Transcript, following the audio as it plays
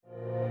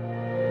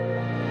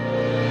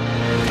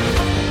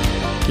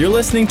You're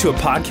listening to a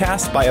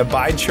podcast by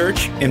Abide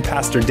Church and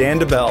Pastor Dan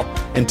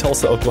DeBell in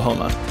Tulsa,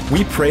 Oklahoma.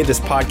 We pray this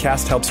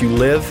podcast helps you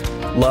live,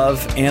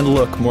 love, and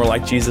look more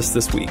like Jesus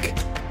this week.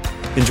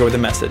 Enjoy the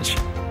message.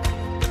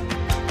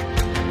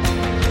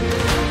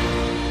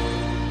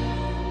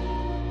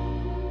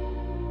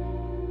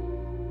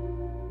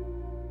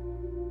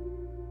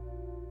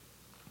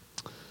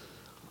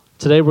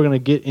 Today we're going to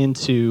get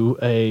into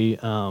a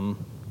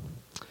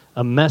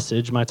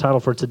message. My title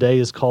for today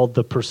is called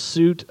The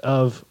Pursuit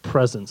of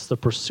Presence. The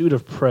Pursuit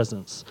of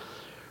Presence.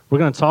 We're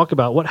going to talk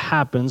about what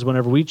happens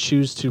whenever we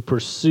choose to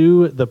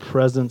pursue the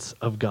presence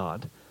of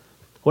God.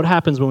 What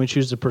happens when we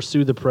choose to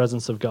pursue the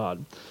presence of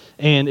God?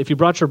 And if you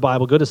brought your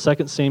Bible, go to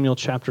 2 Samuel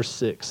chapter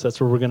 6. That's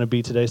where we're going to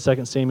be today,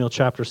 2 Samuel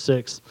chapter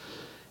 6.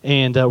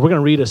 And we're going to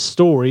read a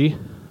story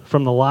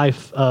from the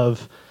life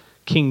of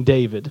King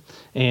David.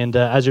 And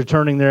as you're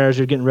turning there, as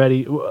you're getting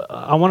ready,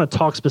 I want to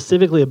talk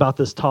specifically about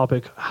this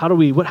topic.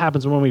 What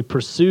happens when we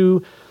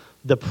pursue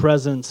the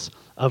presence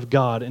of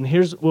God? And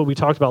here's what we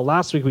talked about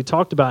last week. We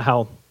talked about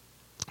how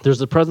there's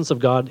the presence of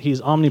God.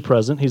 He's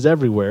omnipresent. He's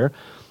everywhere.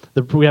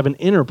 We have an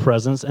inner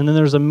presence, and then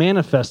there's a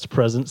manifest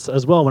presence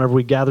as well whenever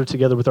we gather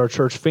together with our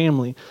church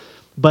family.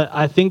 But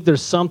I think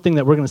there's something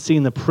that we're going to see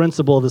in the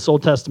principle of this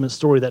Old Testament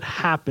story that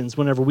happens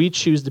whenever we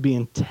choose to be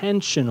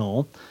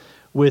intentional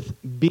with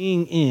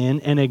being in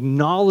and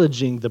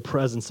acknowledging the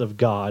presence of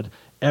God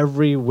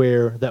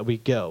everywhere that we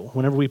go.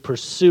 Whenever we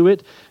pursue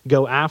it,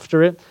 go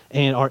after it,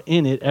 and are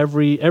in it,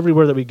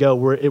 everywhere that we go,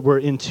 we're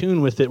in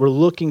tune with it. We're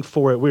looking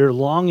for it. We're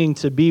longing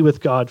to be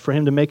with God, for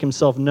Him to make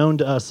Himself known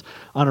to us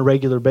on a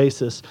regular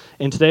basis.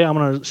 And today I'm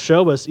going to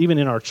show us, even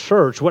in our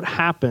church, what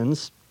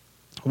happens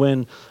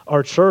when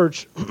our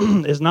church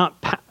is not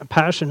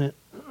passionate,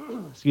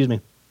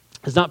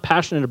 is not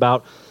passionate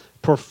about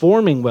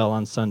performing well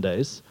on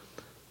Sundays.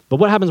 But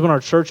what happens when our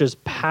church is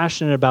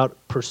passionate about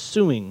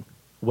pursuing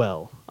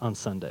well on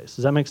Sundays?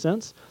 Does that make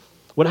sense?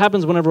 What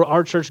happens whenever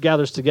our church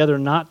gathers together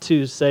not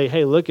to say,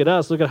 hey, look at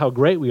us, look at how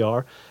great we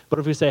are, but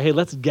if we say, hey,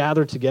 let's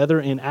gather together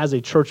and as a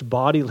church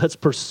body, let's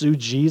pursue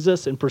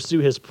Jesus and pursue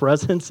His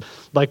presence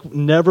like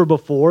never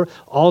before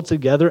all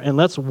together, and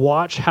let's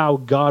watch how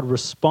God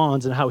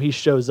responds and how He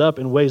shows up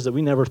in ways that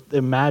we never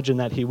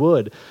imagined that He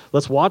would.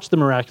 Let's watch the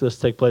miraculous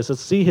take place.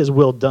 Let's see His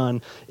will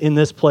done in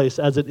this place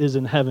as it is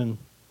in heaven.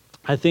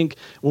 I think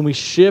when we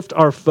shift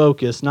our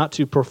focus, not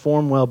to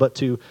perform well, but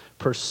to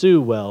pursue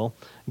well,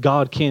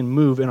 God can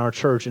move in our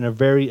church in a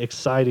very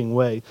exciting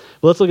way.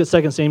 But let's look at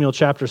 2 Samuel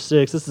chapter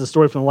 6. This is a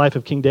story from the life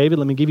of King David.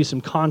 Let me give you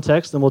some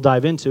context, then we'll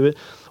dive into it.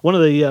 One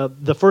of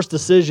the first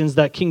decisions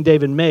that King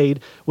David made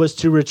was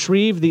to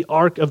retrieve the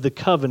Ark of the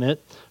Covenant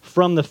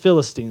from the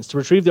Philistines.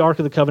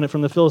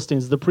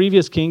 The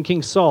previous king,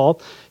 King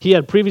Saul, he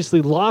had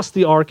previously lost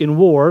the Ark in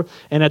war,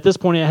 and at this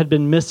point it had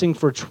been missing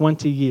for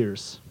 20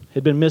 years.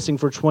 In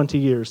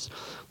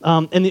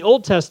the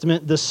Old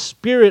Testament, the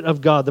Spirit of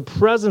God, the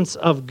presence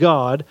of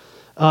God,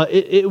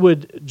 it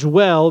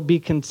would be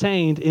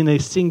contained in a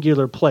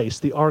singular place,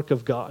 the Ark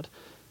of God,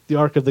 the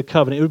Ark of the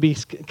Covenant. It would be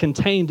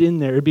contained in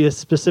there. It would be a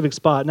specific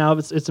spot. Now,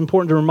 it's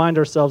important to remind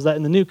ourselves that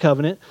in the New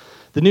Covenant,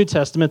 the New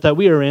Testament that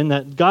we are in,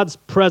 that God's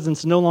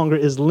presence no longer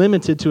is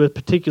limited to a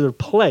particular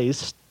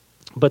place,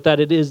 but that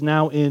it is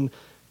now in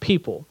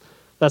people.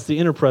 That's the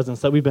inner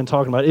presence that we've been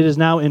talking about. It is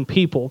now in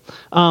people.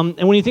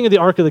 And when you think of the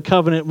Ark of the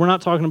Covenant, we're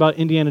not talking about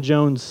Indiana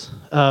Jones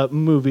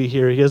movie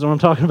here. You guys know what I'm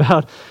talking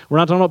about? We're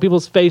not talking about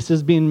people's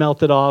faces being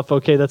melted off.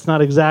 Okay, that's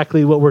not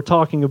exactly what we're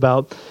talking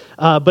about.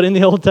 But in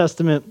the Old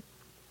Testament,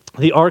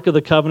 the Ark of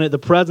the Covenant, the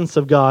presence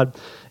of God,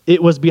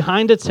 it was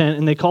behind a tent,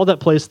 and they called that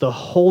place the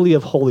Holy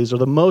of Holies, or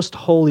the most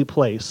holy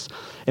place.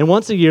 And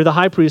once a year, the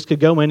high priest could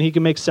go in, he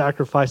could make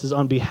sacrifices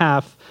on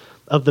behalf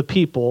of the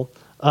people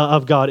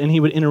of God, and he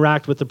would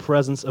interact with the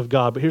presence of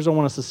God. But here's what I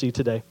want us to see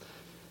today.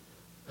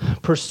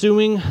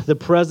 Pursuing the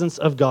presence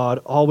of God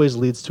always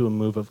leads to a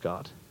move of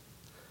God.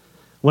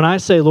 When I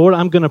say, Lord,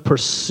 I'm going to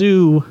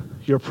pursue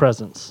your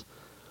presence,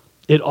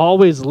 it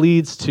always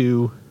leads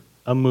to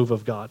a move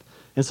of God.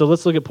 And so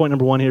let's look at point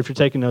number 1 here. If you're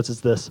taking notes,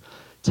 it's this.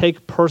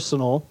 Take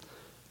personal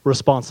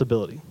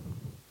responsibility.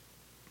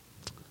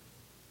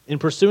 In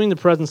pursuing the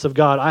presence of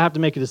God, I have to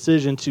make a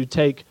decision to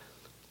take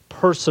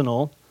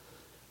personal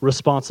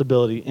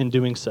responsibility in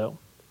doing so.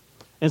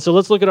 And so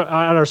let's look at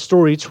our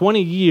story. 20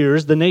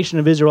 years, the nation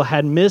of Israel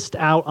had missed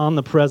out on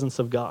the presence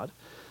of God.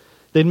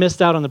 They'd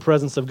missed out on the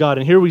presence of God.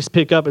 And here we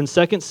pick up in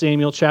 2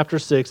 Samuel chapter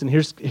 6, and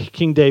here's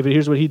King David.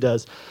 Here's what he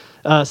does.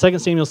 2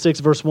 Samuel 6,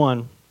 verse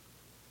 1.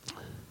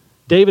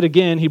 David,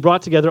 again, he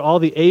brought together all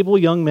the able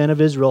young men of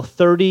Israel,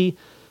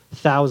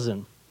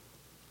 30,000.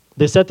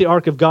 They set the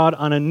ark of God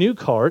on a new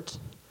cart,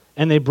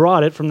 and they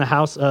brought it from the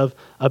house of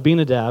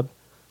Abinadab,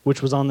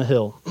 which was on the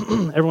hill.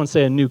 Everyone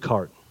say a new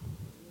cart.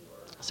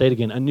 Say it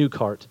again, a new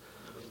cart.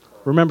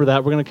 Remember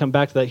that. We're going to come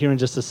back to that here in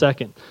just a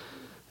second.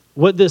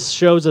 What this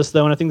shows us,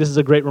 though, and I think this is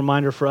a great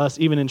reminder for us,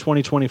 even in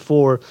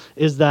 2024,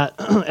 is that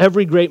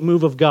every great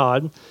move of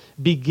God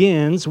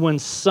begins when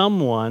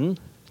someone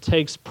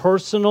takes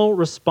personal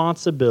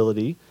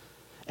responsibility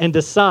and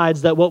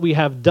decides that what we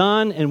have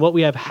done and what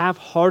we have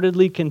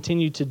half-heartedly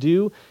continued to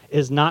do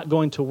is not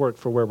going to work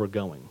for where we're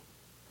going.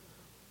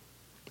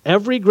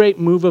 Every great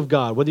move of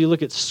God, whether you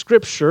look at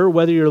Scripture,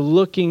 whether you're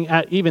looking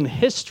at even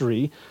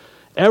history,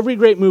 every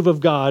great move of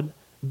God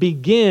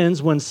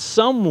begins when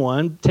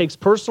someone takes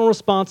personal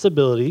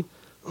responsibility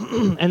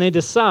and they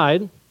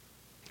decide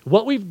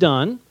what we've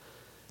done,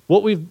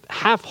 what we've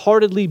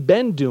half-heartedly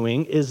been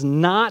doing is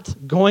not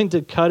going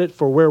to cut it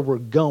for where we're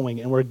going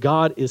and where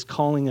God is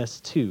calling us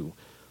to.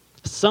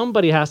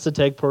 Somebody has to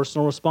take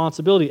personal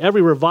responsibility.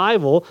 Every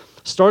revival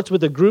starts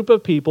with a group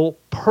of people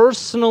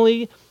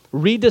personally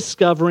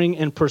rediscovering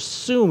and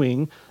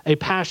pursuing a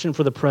passion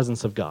for the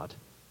presence of God.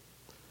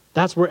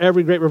 That's where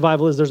every great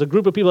revival is. There's a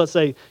group of people that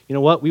say, you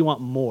know what, we want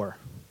more.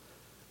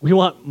 We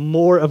want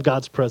more of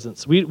God's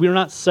presence. We're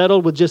not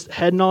settled with just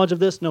head knowledge of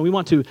this. No, we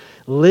want to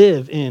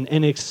live in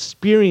and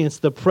experience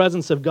the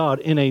presence of God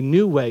in a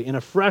new way, in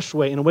a fresh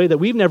way, in a way that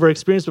we've never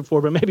experienced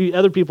before, but maybe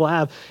other people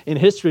have in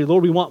history.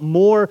 Lord, we want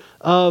more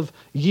of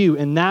you.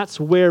 And that's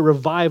where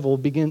revival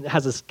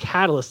has this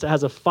catalyst, it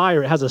has a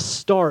fire, it has a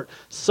start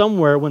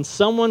somewhere when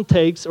someone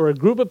takes, or a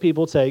group of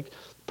people take,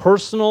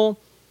 personal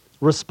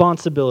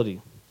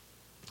responsibility.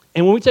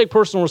 And when we take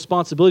personal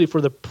responsibility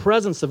for the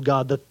presence of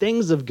God, the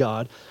things of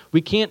God, we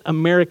can't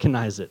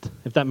Americanize it,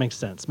 if that makes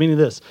sense. Meaning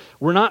this,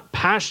 we're not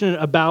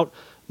passionate about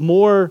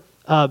more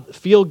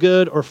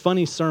feel-good or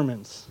funny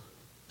sermons.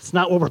 It's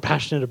not what we're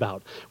passionate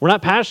about. We're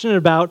not passionate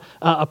about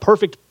a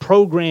perfect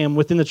program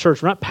within the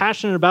church. We're not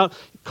passionate about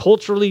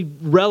culturally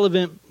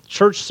relevant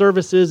church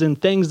services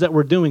and things that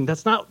we're doing.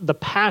 That's not the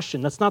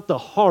passion. That's not the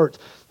heart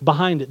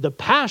behind it. The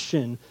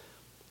passion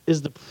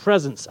is the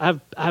presence. I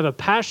have a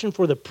passion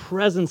for the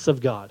presence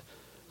of God.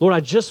 Lord, I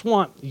just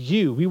want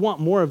you. We want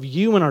more of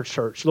you in our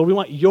church. Lord, we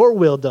want your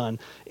will done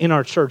in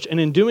our church. And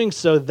in doing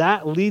so,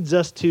 that leads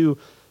us to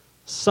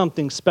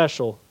something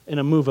special in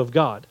a move of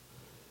God.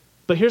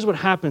 But here's what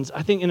happens.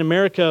 I think in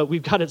America,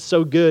 we've got it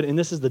so good, and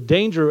this is the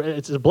danger.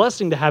 It's a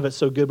blessing to have it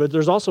so good, but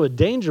there's also a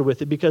danger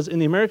with it because in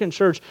the American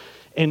church,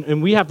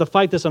 and we have to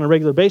fight this on a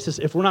regular basis,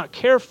 if we're not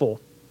careful,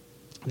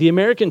 the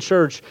American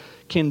church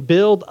can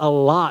build a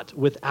lot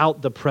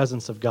without the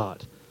presence of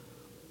God.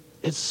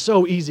 It's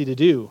so easy to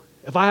do.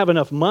 If I have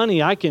enough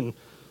money, I can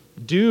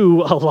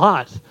do a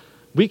lot.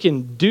 We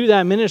can do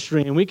that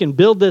ministry, and we can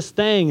build this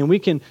thing, and we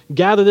can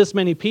gather this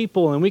many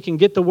people, and we can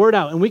get the word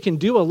out, and we can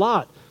do a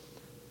lot.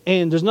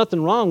 And there's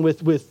nothing wrong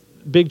with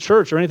big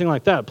church or anything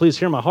like that. Please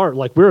hear my heart.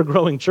 Like, we're a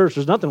growing church.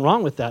 There's nothing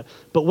wrong with that.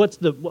 But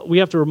we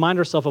have to remind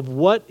ourselves of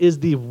what is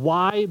the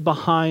why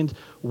behind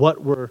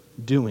what we're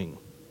doing.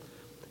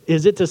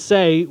 Is it to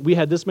say, we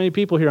had this many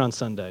people here on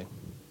Sunday?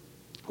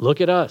 Look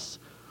at us.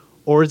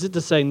 Or is it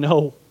to say,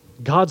 no,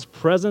 God's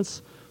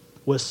presence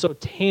was so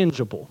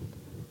tangible.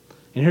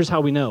 And here's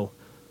how we know.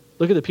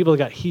 Look at the people that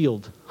got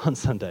healed on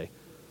Sunday.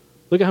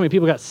 Look at how many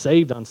people got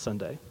saved on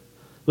Sunday.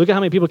 Look at how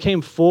many people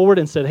came forward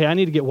and said, hey, I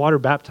need to get water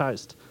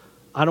baptized.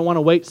 I don't want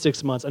to wait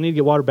 6 months. I need to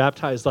get water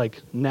baptized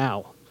like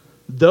now.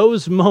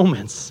 Those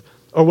moments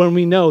or when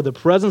we know the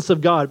presence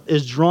of God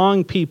is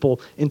drawing people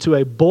into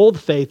a bold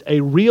faith,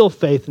 a real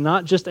faith,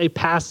 not just a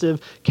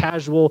passive,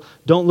 casual,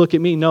 don't look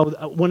at me. No,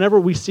 whenever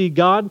we see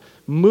God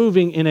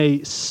moving in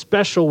a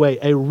special way,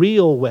 a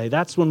real way,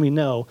 that's when we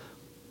know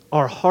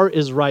our heart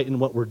is right in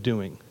what we're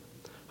doing.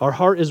 Our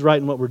heart is right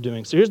in what we're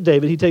doing. So here's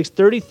David. He takes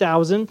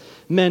 30,000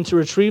 men to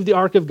retrieve the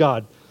ark of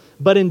God.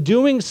 But in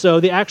doing so,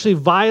 they actually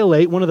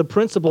violate one of the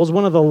principles,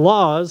 one of the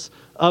laws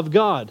of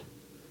God.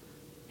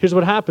 Here's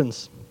what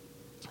happens.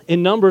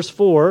 In Numbers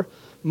 4,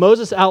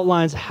 Moses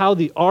outlines how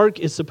the ark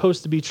is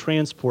supposed to be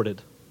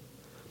transported.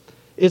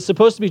 It's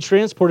supposed to be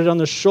transported on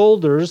the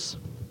shoulders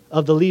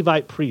of the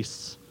Levite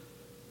priests.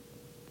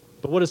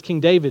 But what does King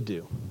David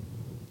do?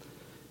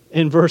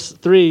 In verse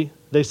 3,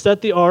 they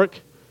set the ark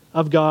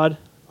of God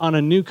on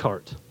a new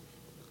cart.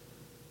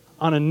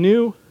 On a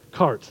new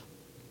cart.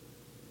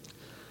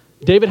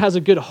 David has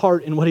a good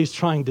heart in what he's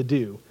trying to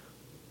do,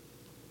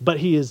 but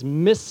he is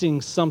missing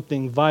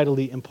something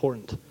vitally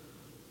important.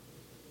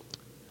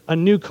 A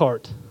new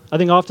cart. I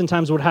think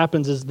oftentimes what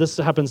happens is this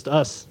happens to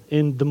us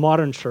in the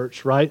modern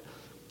church, right?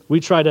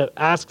 We try to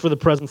ask for the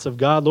presence of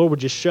God. Lord,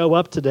 would you show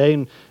up today?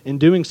 And in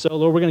doing so,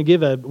 Lord, we're going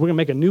to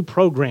make a new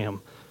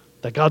program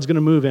that God's going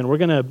to move in. We're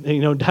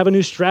going to have a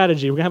new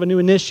strategy. We're going to have a new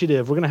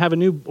initiative. We're going to have a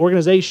new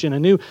organization, a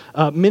new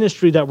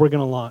ministry that we're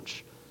going to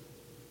launch.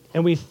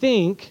 And we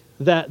think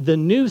that the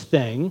new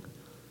thing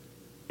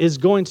is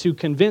going to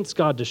convince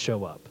God to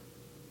show up.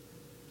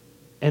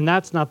 And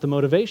that's not the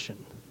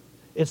motivation.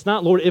 It's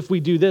not, Lord, if we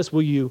do this,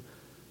 will you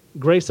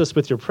grace us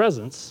with your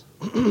presence?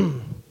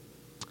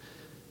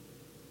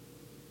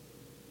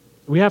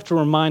 We have to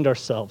remind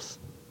ourselves,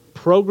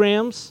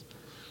 programs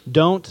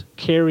don't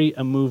carry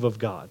a move of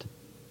God.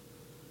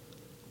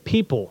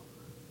 People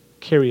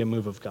carry a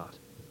move of God.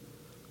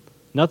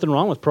 Nothing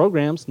wrong with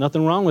programs,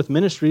 nothing wrong with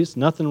ministries,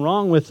 nothing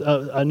wrong with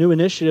a new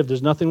initiative.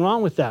 There's nothing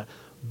wrong with that.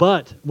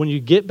 But when you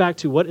get back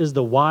to what is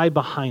the why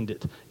behind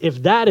it,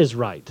 if that is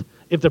right,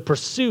 if the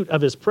pursuit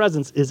of his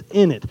presence is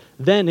in it,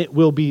 then it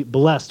will be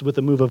blessed with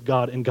the move of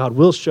God, and God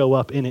will show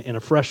up in it in a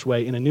fresh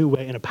way, in a new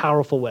way, in a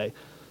powerful way.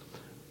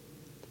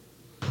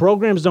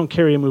 Programs don't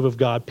carry a move of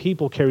God.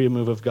 People carry a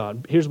move of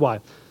God. Here's why.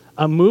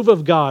 A move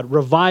of God,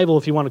 revival,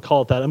 if you want to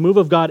call it that, a move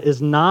of God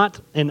is not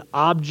an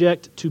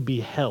object to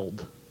be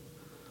held.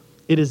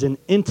 It is an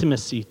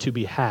intimacy to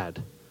be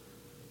had.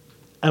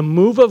 A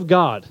move of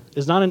God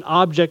is not an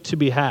object to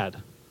be had.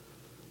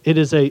 It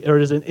is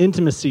an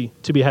intimacy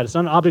to be had. It's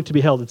not an object to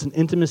be held. It's an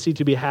intimacy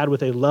to be had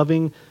with a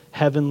loving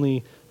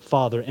heavenly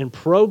Father. And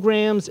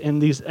programs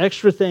and these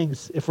extra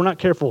things, if we're not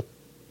careful,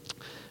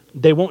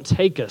 they won't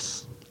take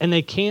us, and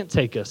they can't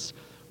take us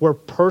where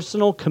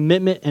personal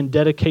commitment and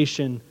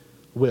dedication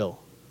will.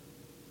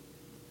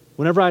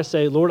 Whenever I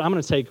say, Lord, I'm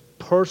going to take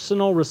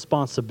personal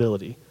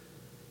responsibility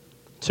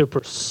to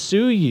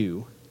pursue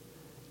you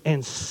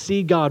and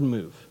see God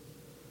move,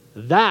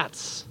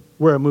 that's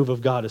where a move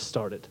of God is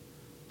started.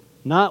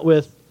 Not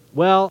with,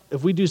 well,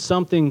 if we do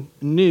something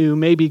new,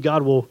 maybe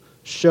God will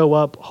show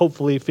up,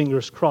 hopefully,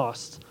 fingers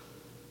crossed.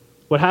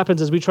 What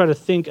happens is we try to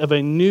think of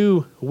a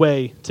new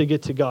way to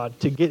get to God,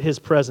 to get his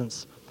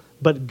presence.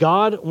 But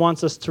God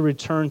wants us to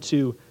return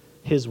to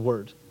his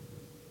word.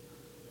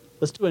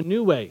 Let's do a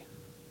new way.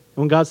 And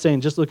when God's saying,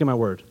 just look at my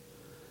word.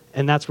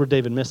 And that's where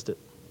David missed it.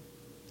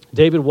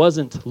 David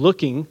wasn't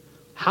looking,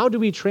 how do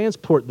we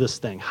transport this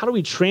thing? How do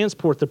we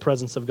transport the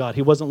presence of God?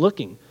 He wasn't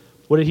looking.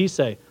 What did he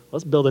say?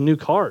 Let's build a new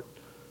cart.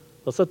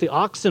 Let's let the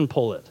oxen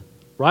pull it,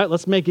 right?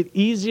 Let's make it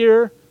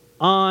easier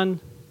on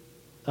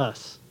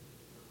us.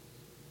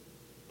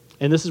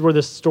 And this is where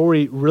this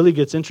story really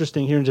gets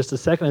interesting here in just a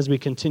second as we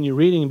continue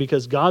reading,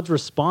 because God's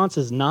response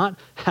is not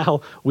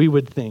how we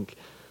would think.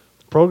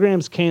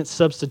 Programs can't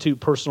substitute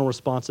personal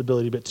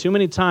responsibility, but too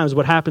many times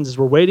what happens is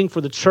we're waiting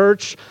for the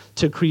church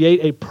to create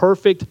a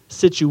perfect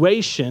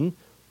situation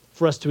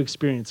for us to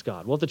experience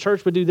God. Well, if the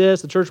church would do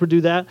this, the church would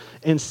do that,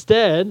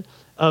 instead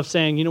of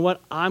saying, you know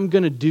what, I'm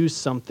going to do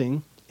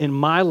something in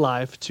my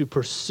life to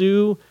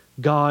pursue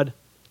God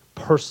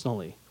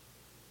personally.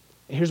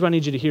 And here's what I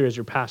need you to hear as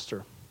your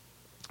pastor.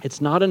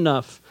 It's not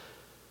enough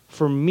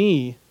for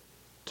me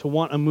to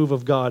want a move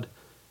of God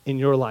in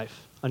your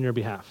life on your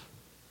behalf.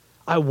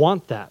 I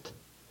want that,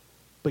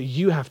 but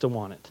you have to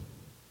want it.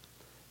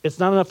 It's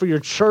not enough for your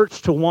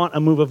church to want a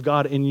move of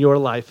God in your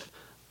life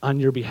on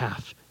your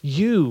behalf.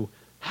 You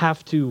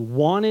have to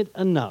want it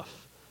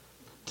enough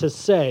to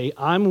say,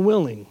 I'm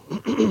willing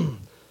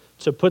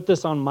to put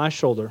this on my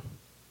shoulder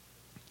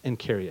and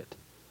carry it.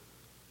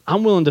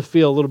 I'm willing to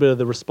feel a little bit of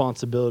the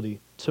responsibility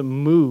to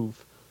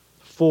move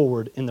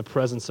forward in the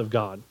presence of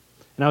God.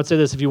 And I would say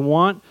this, if you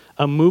want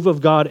a move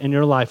of God in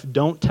your life,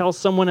 don't tell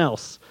someone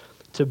else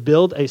to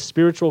build a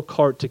spiritual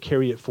cart to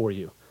carry it for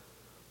you.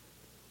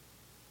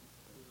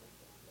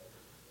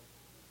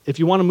 If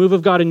you want a move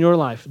of God in your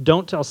life,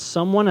 don't tell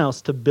someone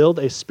else to build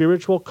a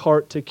spiritual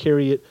cart to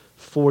carry it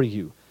for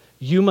you.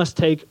 You must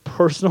take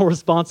personal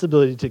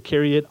responsibility to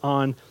carry it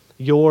on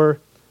your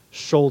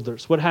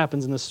shoulders. What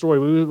happens in this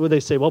story? Would they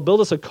say, well,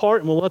 build us a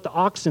cart and we'll let the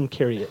oxen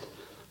carry it,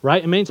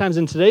 right? And many times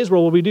in today's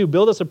world, what we do,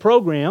 build us a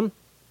program,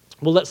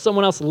 we'll let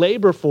someone else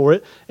labor for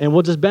it, and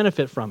we'll just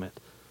benefit from it.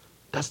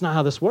 That's not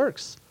how this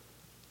works.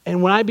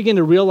 And when I begin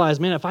to realize,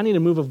 man, if I need a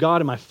move of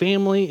God in my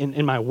family,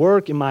 in my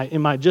work, in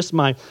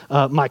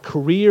my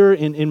career,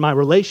 in my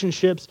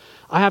relationships,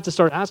 I have to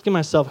start asking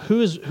myself,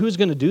 who's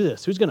going to do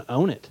this? Who's going to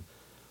own it?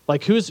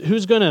 Like, who's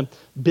going to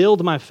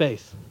build my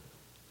faith?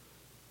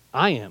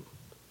 I am.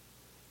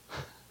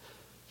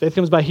 Faith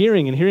comes by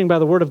hearing, and hearing by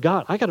the word of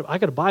God. I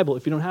got a Bible.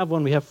 If you don't have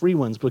one, we have free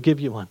ones. We'll give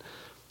you one.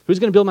 Who's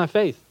going to build my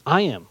faith?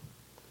 I am.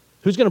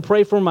 Who's going to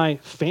pray for my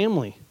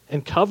family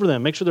and cover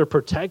them, make sure they're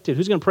protected?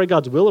 Who's going to pray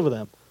God's will over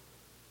them?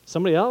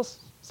 Somebody else?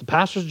 It's the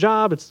pastor's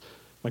job. It's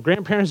my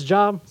grandparents'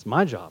 job. It's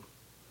my job.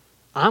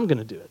 I'm going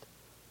to do it.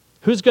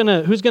 Who's going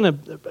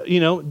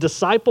to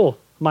disciple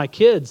my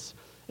kids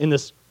in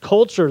this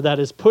culture that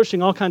is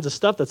pushing all kinds of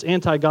stuff that's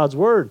anti-God's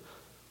word?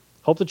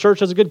 Hope the church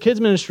has a good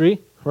kids ministry,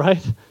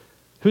 right?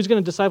 Who's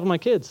going to disciple my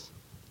kids?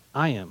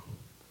 I am.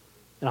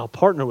 And I'll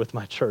partner with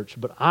my church,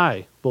 but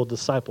I will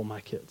disciple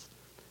my kids.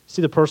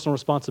 See the personal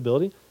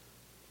responsibility?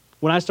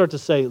 When I start to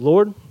say,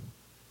 Lord,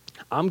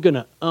 I'm going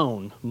to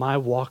own my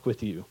walk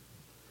with you,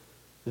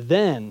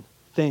 then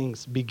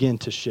things begin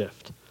to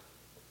shift.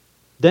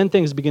 Who's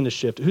going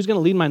to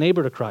lead my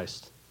neighbor to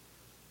Christ?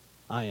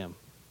 I am.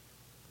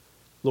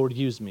 Lord,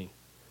 use me.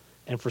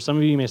 And for some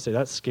of you, you may say,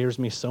 that scares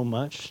me so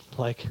much.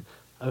 Like,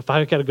 if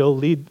I got to go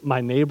lead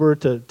my neighbor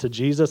to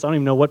Jesus, I don't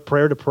even know what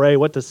prayer to pray,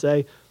 what to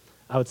say.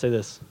 I would say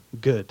this,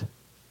 good.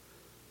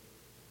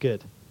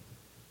 Good.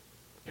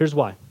 Here's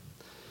why.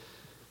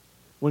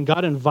 When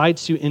God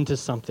invites you into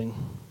something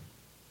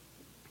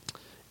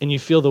and you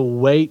feel the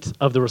weight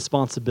of the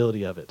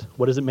responsibility of it,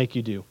 what does it make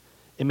you do?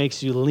 It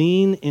makes you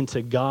lean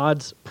into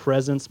God's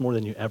presence more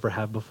than you ever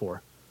have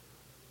before.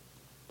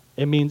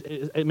 It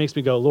makes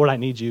me go, Lord, I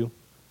need you.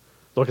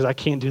 Lord, because I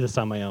can't do this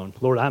on my own.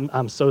 Lord,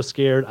 I'm so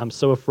scared. I'm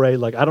so afraid.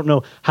 Like, I don't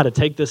know how to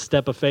take this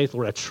step of faith.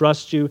 Lord, I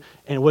trust you.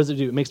 And what does it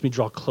do? It makes me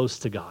draw close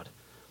to God.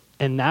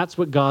 And that's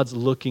what God's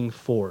looking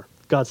for.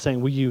 God's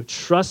saying, will you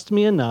trust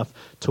me enough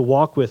to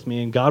walk with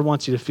me? And God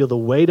wants you to feel the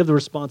weight of the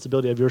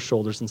responsibility of your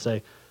shoulders and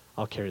say,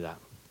 I'll carry that.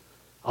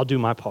 I'll do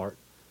my part.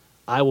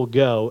 I will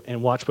go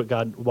and watch what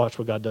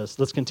God does.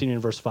 Let's continue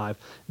in verse 5.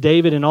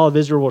 David and all of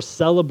Israel were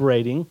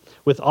celebrating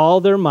with all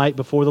their might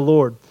before the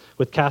Lord,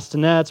 with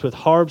castanets, with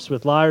harps,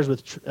 with lyres,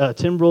 with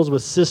timbrels,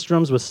 with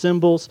sistrums, with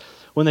cymbals.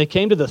 When they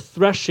came to the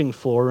threshing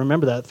floor,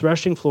 remember that,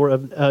 threshing floor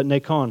of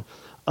Nacon,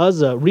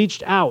 Uzzah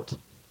reached out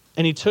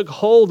and he took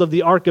hold of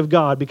the ark of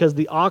God because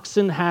the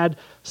oxen had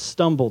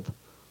stumbled.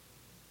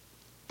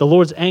 The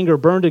Lord's anger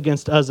burned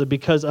against Uzzah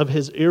because of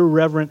his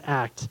irreverent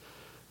act.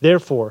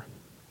 Therefore,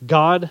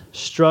 God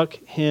struck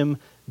him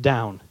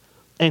down,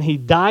 and he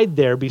died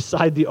there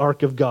beside the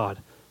ark of God.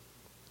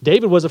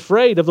 David was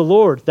afraid of the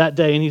Lord that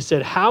day, and he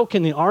said, how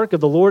can the ark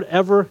of the Lord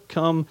ever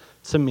come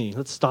to me?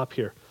 Let's stop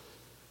here.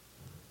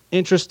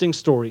 Interesting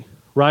story,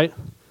 right?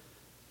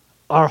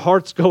 Our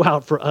hearts go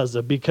out for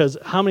Uzzah because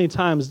how many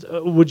times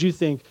would you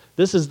think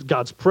this is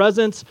God's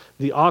presence,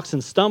 the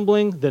oxen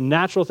stumbling, the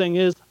natural thing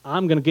is,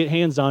 I'm going to get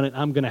hands on it,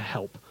 I'm going to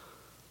help.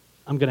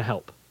 I'm going to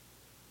help.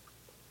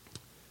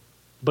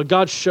 But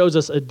God shows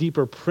us a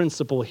deeper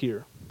principle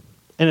here.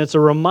 And it's a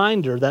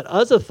reminder that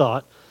Uzzah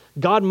thought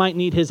God might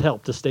need his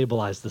help to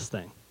stabilize this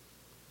thing.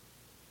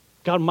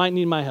 God might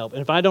need my help.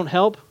 And if I don't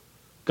help,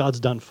 God's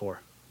done for.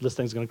 This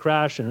thing's going to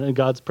crash and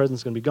God's presence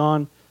is going to be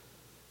gone.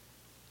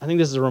 I think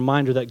this is a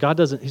reminder that God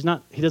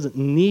he doesn't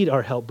need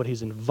our help, but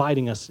he's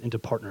inviting us into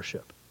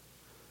partnership.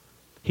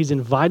 He's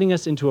inviting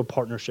us into a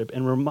partnership.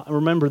 And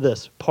remember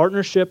this,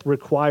 partnership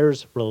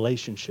requires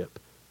relationship.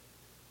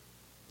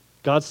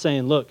 God's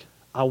saying, look,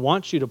 I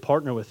want you to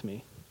partner with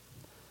me.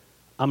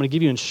 I'm going to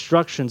give you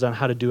instructions on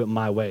how to do it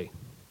my way.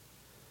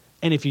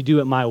 And if you do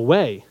it my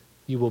way,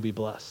 you will be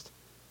blessed.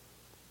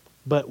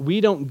 But we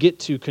don't get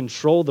to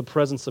control the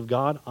presence of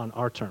God on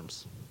our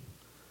terms.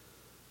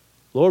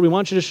 Lord, we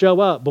want you to show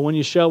up, but when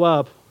you show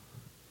up,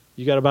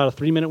 you got about a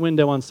 3-minute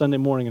window on Sunday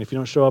morning, and if you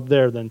don't show up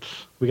there, then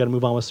we got to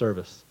move on with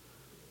service.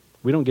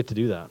 We don't get to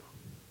do that.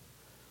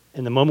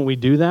 And the moment we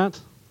do that,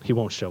 he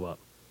won't show up.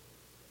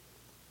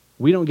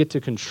 We don't get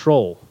to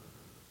control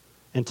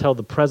and tell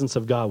the presence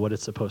of God what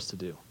it's supposed to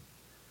do.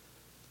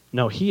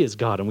 No, he is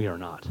God and we are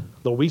not.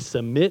 Lord, we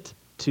submit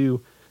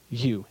to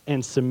you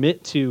and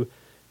submit to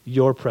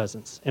your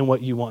presence and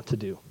what you want to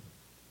do.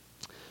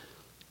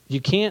 You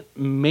can't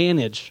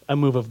manage a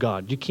move of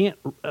God. You can't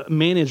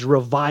manage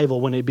revival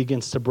when it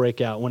begins to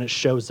break out, when it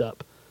shows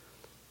up.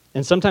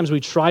 And sometimes we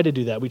try to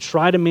do that. We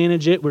try to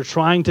manage it. We're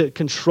trying to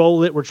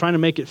control it. We're trying to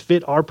make it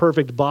fit our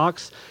perfect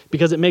box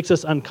because it makes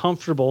us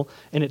uncomfortable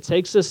and it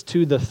takes us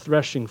to the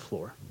threshing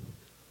floor.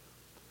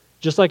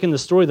 Just like in the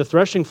story, the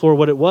threshing floor,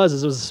 what it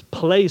was a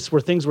place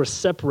where things were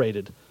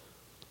separated.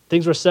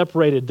 Things were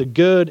separated, the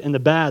good and the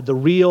bad, the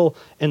real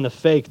and the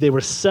fake. They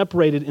were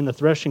separated in the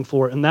threshing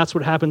floor. And that's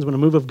what happens when a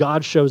move of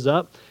God shows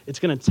up. It's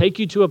going to take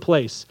you to a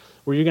place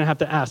where you're going to have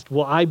to ask,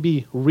 will I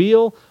be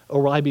real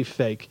or will I be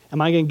fake?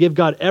 Am I going to give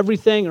God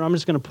everything or I'm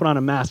just going to put on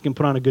a mask and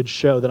put on a good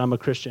show that I'm a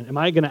Christian? Am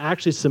I going to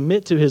actually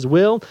submit to his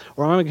will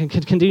or am I going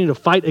to continue to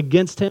fight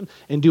against him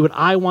and do what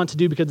I want to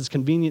do because it's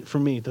convenient for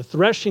me? The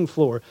threshing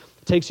floor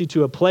takes you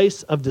to a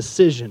place of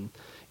decision.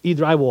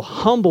 Either I will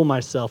humble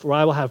myself or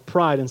I will have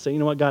pride and say, you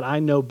know what, God, I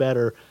know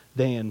better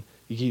than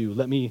you.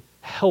 Let me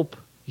help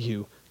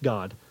you,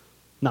 God,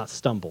 not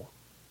stumble.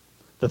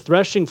 The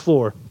threshing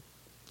floor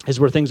is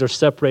where things are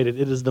separated.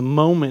 It is the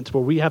moment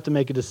where we have to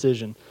make a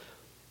decision.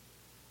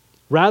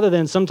 Rather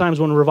than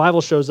sometimes when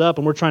revival shows up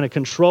and we're trying to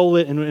control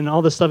it and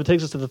all this stuff, it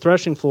takes us to the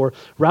threshing floor.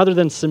 Rather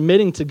than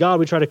submitting to God,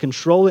 we try to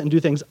control it and do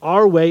things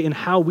our way and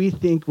how we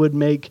think would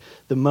make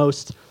the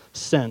most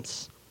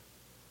sense.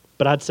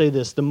 But I'd say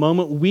this, the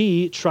moment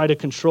we try to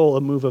control a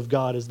move of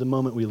God is the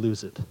moment we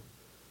lose it.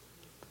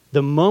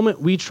 The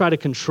moment we try to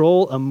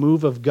control a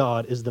move of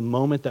God is the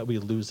moment that we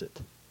lose it.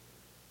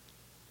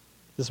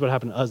 This is what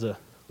happened to Uzzah.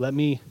 Let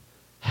me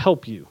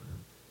help you.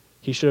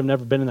 He should have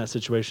never been in that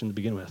situation to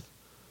begin with.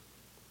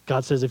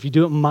 God says, if you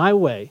do it my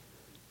way,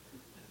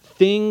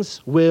 things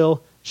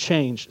will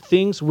change.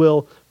 Things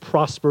will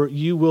prosper.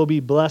 You will be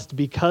blessed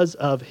because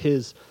of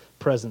his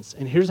presence.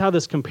 And here's how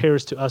this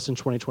compares to us in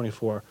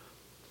 2024.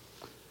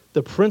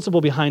 The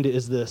principle behind it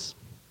is this.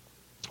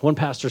 One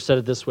pastor said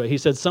it this way. He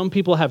said, some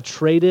people have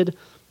traded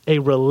a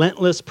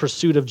relentless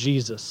pursuit of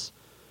Jesus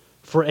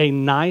for a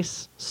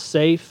nice,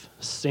 safe,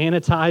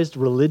 sanitized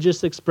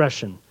religious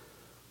expression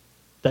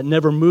that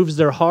never moves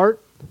their heart,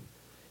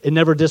 it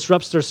never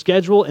disrupts their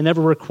schedule, it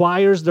never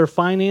requires their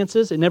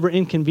finances, it never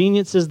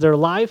inconveniences their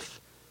life.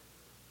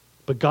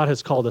 But God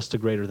has called us to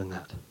greater than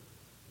that.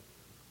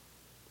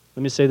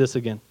 Let me say this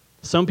again.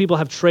 Some people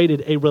have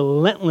traded a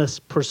relentless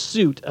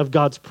pursuit of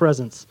God's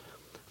presence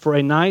for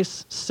a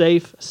nice,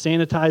 safe,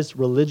 sanitized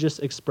religious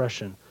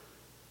expression.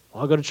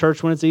 I'll go to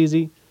church when it's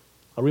easy.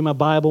 I'll read my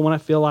Bible when I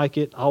feel like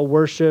it. I'll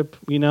worship,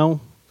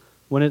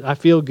 when I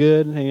feel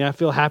good and I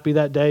feel happy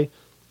that day.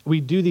 We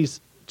do these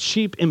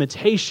cheap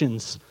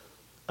imitations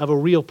of a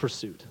real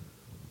pursuit.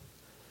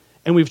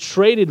 And we've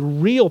traded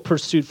real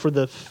pursuit for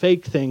the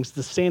fake things,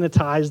 the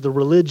sanitized, the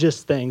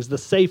religious things, the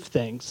safe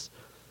things.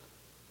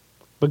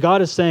 But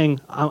God is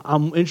saying,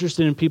 I'm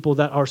interested in people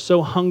that are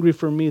so hungry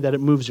for me that it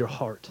moves your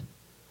heart.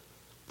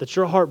 That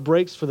your heart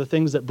breaks for the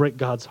things that break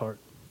God's heart.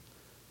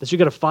 That you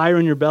got a fire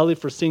in your belly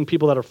for seeing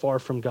people that are far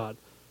from God.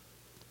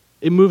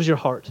 It moves your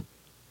heart.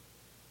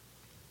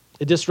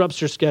 It disrupts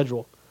your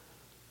schedule.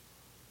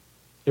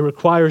 It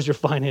requires your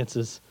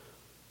finances.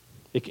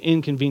 It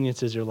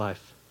inconveniences your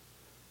life.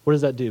 What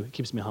does that do? It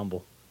keeps me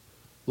humble.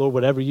 Lord,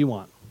 whatever you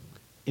want,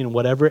 in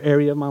whatever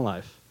area of my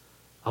life,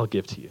 I'll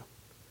give to you.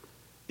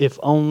 If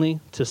only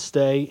to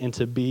stay and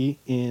to be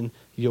in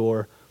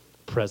your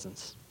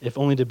presence. If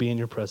only to be in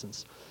your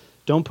presence.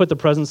 Don't put the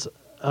presence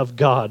of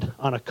God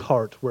on a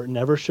cart where it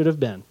never should have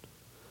been.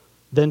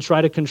 Then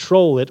try to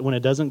control it when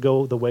it doesn't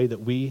go the way that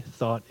we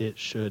thought it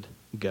should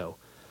go.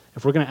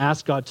 If we're going to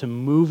ask God to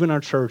move in our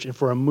church, and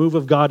for a move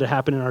of God to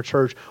happen in our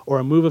church, or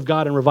a move of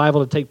God and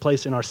revival to take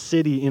place in our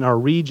city, in our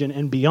region,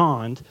 and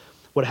beyond,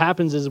 what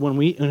happens is when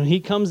He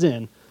comes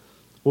in,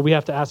 what we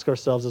have to ask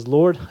ourselves is,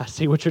 Lord, I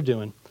see what you're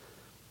doing.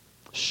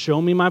 Show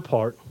me my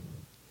part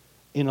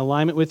in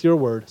alignment with your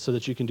word so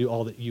that you can do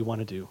all that you want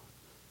to do,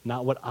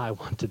 not what I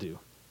want to do.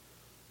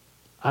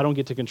 I don't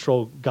get to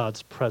control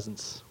God's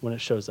presence when it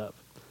shows up.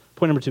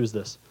 Point number 2 is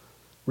this.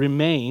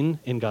 Remain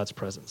in God's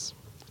presence.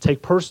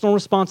 Take personal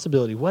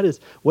responsibility. What is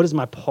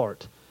my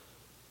part?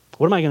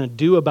 What am I going to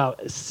do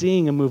about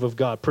seeing a move of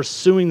God,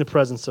 pursuing the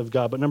presence of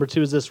God? But number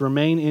 2 is this,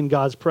 remain in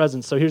God's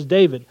presence. So here's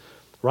David,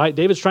 right?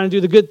 David's trying to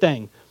do the good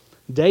thing.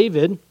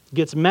 David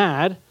gets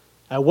mad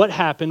at what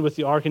happened with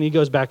the ark, and he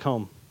goes back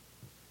home.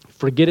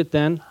 Forget it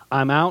then.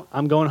 I'm out.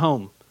 I'm going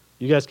home.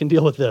 You guys can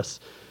deal with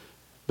this.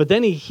 But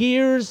then he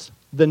hears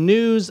the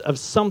news of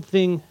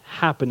something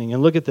happening.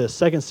 And look at this,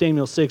 2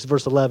 Samuel 6,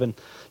 verse 11. It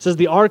says,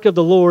 the ark of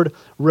the Lord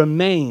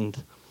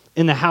remained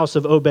in the house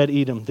of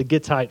Obed-Edom, the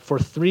Gittite, for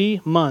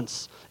 3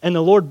 months. And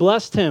the Lord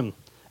blessed him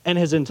and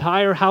his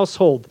entire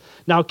household.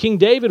 Now King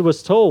David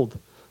was told,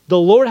 the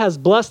Lord has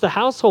blessed the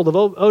household of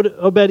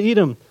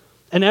Obed-Edom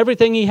and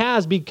everything he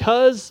has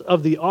because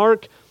of the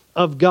ark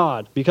of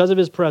God, because of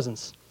his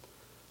presence.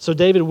 So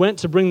David went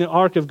to bring the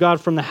ark of God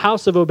from the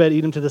house of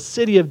Obed-Edom to the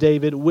city of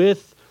David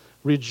with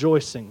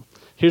rejoicing.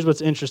 Here's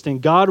what's interesting.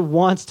 God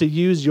wants to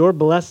use your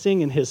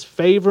blessing and his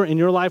favor in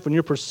your life when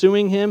you're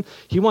pursuing him.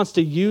 He wants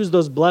to use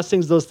those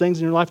blessings, those things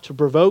in your life to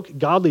provoke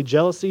godly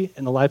jealousy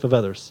in the life of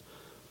others.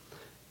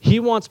 He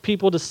wants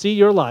people to see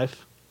your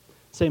life,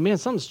 say, man,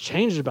 something's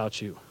changed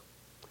about you.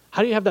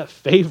 How do you have that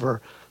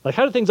favor? Like,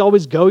 how do things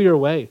always go your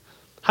way?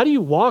 How do you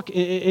walk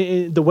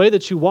in the way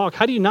that you walk?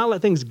 How do you not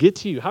let things get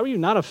to you? How are you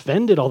not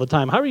offended all the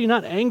time? How are you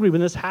not angry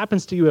when this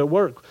happens to you at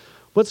work?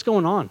 What's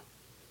going on?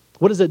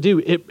 What does it do?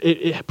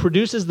 It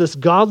produces this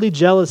godly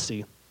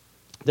jealousy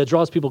that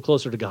draws people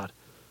closer to God.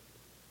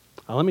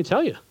 Let me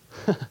tell you.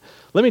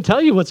 Let me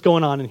tell you what's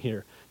going on in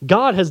here.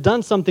 God has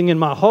done something in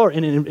my heart,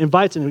 and it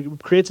invites and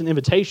it creates an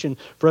invitation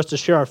for us to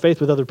share our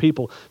faith with other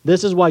people.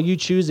 This is why you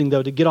choosing,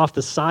 though, to get off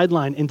the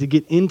sideline and to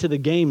get into the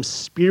game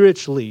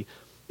spiritually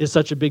is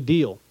such a big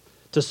deal.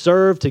 To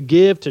serve, to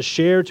give, to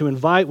share, to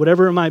invite,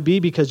 whatever it might be,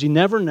 because you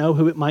never know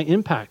who it might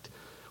impact.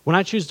 When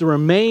I choose to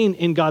remain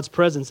in God's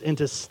presence and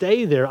to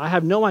stay there, I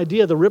have no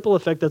idea the ripple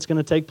effect that's going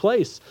to take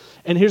place.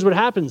 And here's what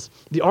happens.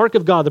 The ark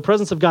of God, the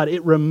presence of God,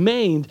 it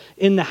remained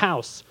in the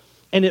house,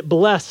 and it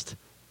blessed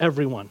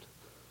everyone.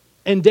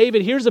 And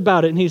David hears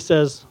about it, and he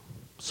says,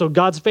 so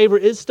God's favor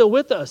is still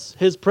with us.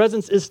 His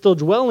presence is still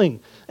dwelling.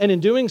 And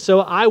in doing so,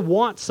 I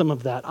want some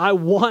of that. I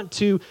want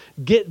to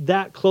get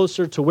that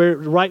closer to where it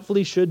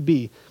rightfully should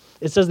be.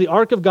 It says the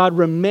ark of God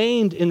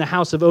remained in the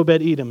house of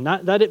Obed-Edom.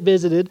 Not that it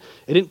visited.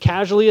 It didn't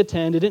casually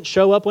attend. It didn't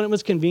show up when it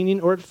was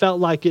convenient or it felt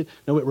like it.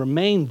 No, it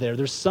remained there.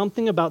 There's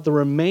something about the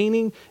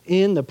remaining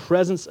in the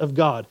presence of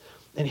God.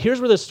 And here's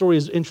where this story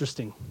is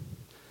interesting.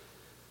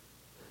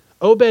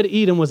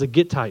 Obed-Edom was a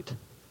Gittite.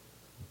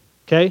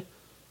 Okay?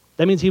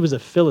 That means he was a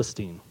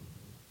Philistine.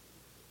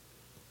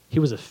 He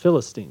was a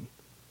Philistine.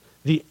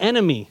 The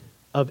enemy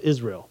of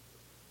Israel.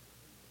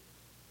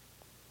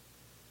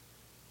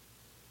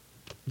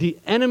 The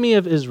enemy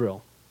of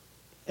Israel.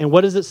 And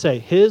what does it say?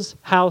 His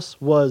house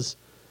was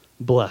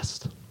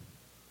blessed.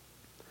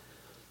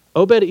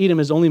 Obed-Edom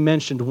is only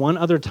mentioned one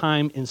other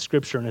time in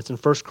Scripture, and it's in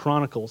 1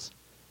 Chronicles.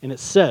 And it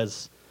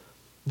says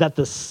that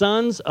the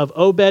sons of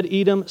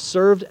Obed-Edom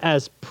served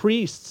as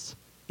priests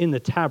in the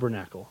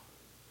tabernacle.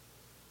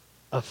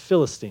 A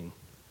Philistine.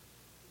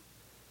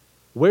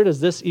 Where does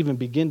this even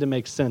begin to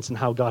make sense in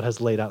how God has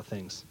laid out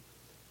things?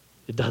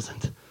 It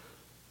doesn't.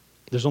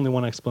 There's only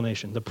one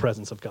explanation, the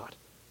presence of God.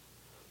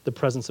 The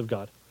presence of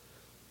God.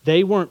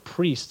 They weren't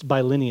priests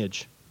by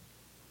lineage.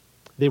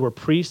 They were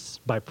priests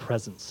by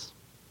presence.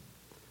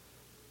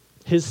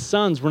 His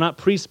sons were not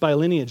priests by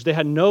lineage. They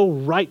had no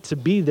right to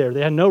be there.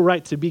 They had no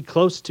right to be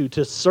close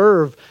to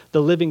serve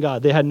the living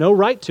God. They had no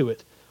right to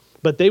it.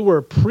 But they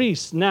were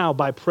priests now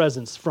by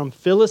presence, from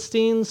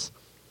Philistines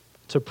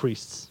to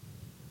priests.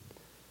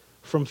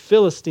 From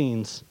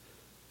Philistines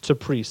to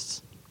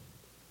priests.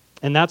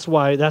 And that's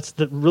why,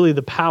 really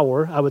the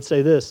power, I would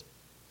say this,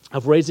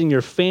 of raising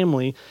your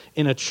family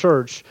in a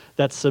church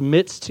that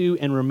submits to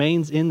and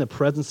remains in the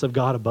presence of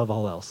God above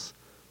all else.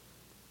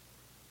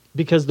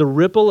 Because the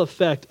ripple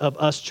effect of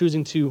us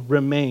choosing to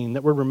remain,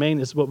 that word remain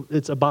is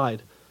it's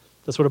abide.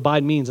 That's what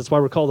abide means. That's why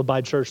we're called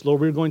Abide Church.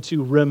 Lord, we're going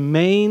to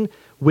remain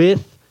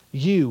with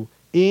you,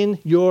 in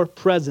your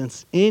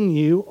presence, in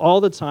you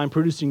all the time,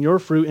 producing your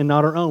fruit and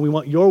not our own. We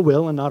want your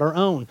will and not our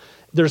own.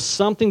 There's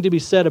something to be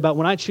said about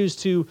when I choose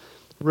to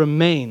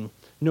remain,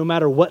 no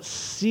matter what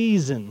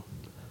season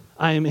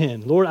I am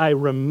in. Lord, I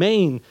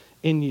remain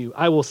in you.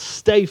 I will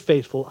stay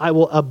faithful. I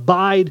will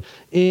abide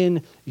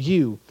in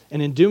you.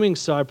 And in doing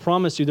so, I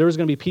promise you, there's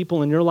going to be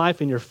people in your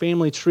life, in your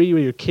family tree, or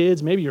your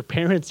kids, maybe your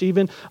parents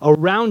even,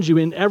 around you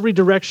in every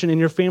direction in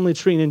your family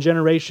tree and in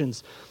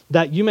generations,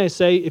 that you may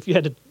say, if you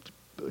had to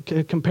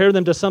compare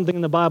them to something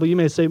in the Bible, you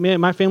may say,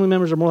 man, my family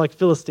members are more like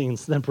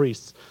Philistines than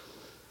priests.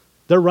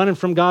 They're running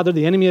from God. They're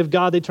the enemy of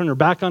God. They turn their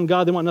back on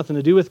God. They want nothing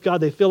to do with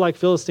God. They feel like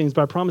Philistines.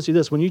 But I promise you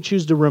this, when you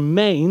choose to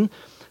remain,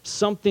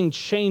 something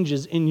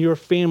changes in your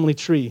family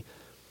tree.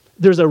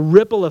 There's a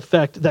ripple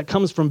effect that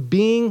comes from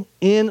being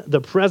in the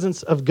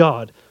presence of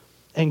God.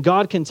 And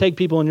God can take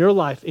people in your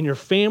life, in your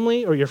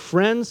family or your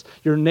friends,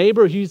 your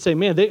neighbor, who you'd say,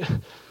 man,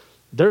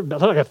 they're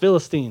like a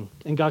Philistine.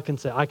 And God can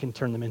say, I can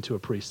turn them into a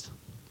priest.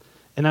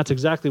 And that's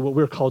exactly what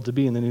we're called to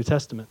be in the New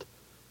Testament,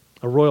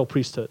 a royal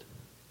priesthood.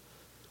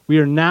 We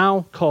are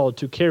now called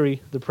to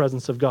carry the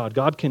presence of God.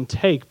 God can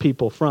take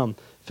people from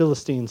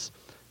Philistines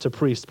to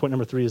priests. Point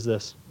number 3 is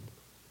this: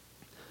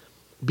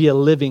 be a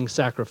living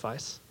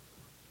sacrifice.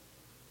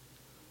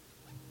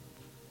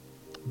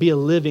 Be a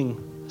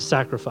living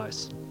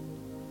sacrifice.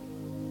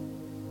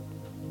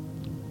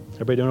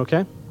 Everybody doing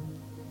okay?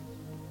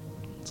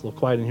 It's a little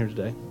quiet in here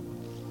today.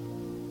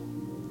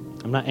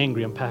 I'm not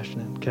angry, I'm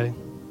passionate, okay?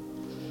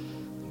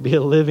 Be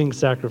a living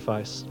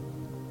sacrifice.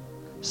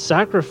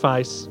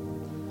 Sacrifice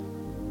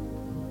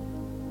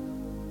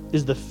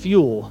is the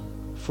fuel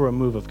for a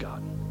move of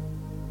God.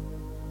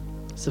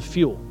 It's the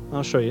fuel.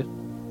 I'll show you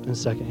in a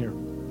second here.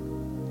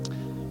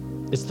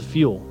 It's the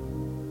fuel.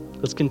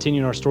 Let's continue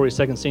in our story,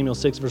 2 Samuel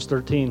 6, verse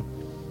 13.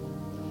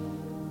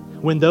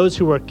 When those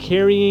who were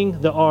carrying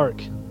the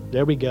ark,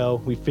 there we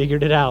go, we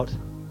figured it out.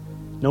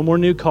 No more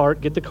new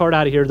cart, get the cart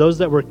out of here. Those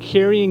that were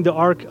carrying the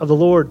ark of the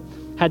Lord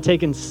had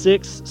taken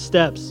 6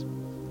 steps.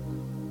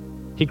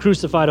 He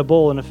crucified a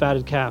bull and a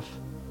fatted calf.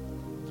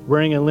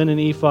 Wearing a linen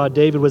ephod,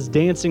 David was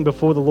dancing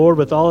before the Lord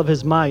with all of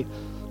his might,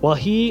 while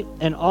he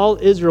and all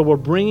Israel were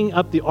bringing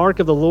up the ark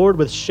of the Lord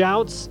with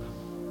shouts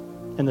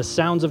and the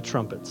sounds of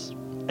trumpets.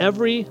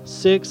 Every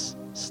 6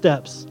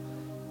 steps.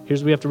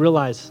 Here's what we have to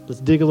realize. Let's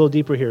dig a little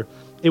deeper here.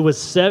 It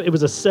was a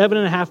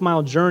 7.5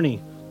 mile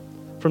journey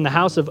from the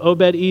house of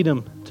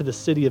Obed-Edom to the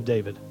city of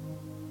David.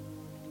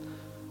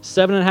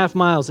 7.5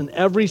 miles, and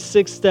every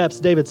 6 steps,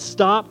 David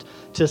stopped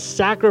to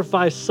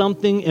sacrifice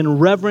something in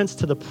reverence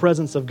to the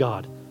presence of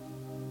God.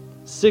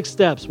 6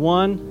 steps.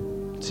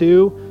 1,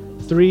 2,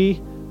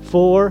 3,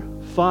 4,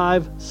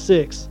 5,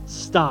 6.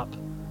 Stop.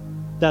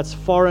 That's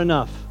far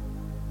enough.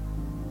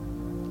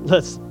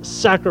 Let's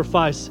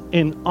sacrifice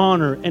in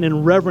honor and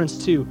in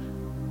reverence to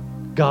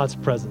God's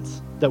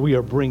presence that we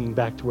are bringing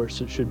back to where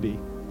it should be.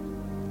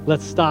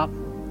 Let's stop.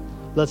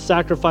 Let's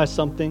sacrifice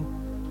something.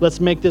 Let's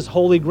make this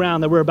holy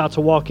ground that we're about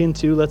to walk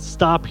into. Let's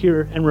stop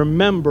here and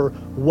remember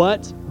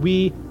what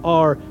we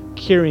are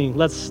carrying.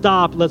 Let's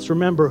stop. Let's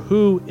remember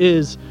who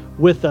is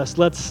with us.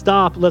 Let's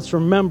stop. Let's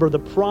remember the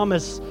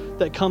promise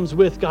that comes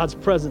with God's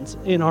presence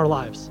in our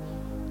lives.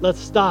 Let's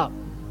stop.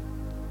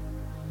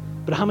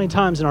 But how many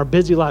times in our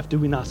busy life do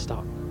we not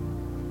stop?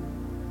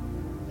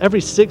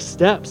 Every 6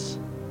 steps,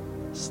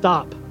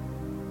 stop.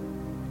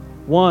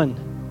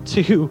 1,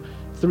 2,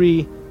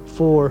 3,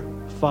 4,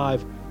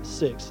 5,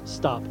 6.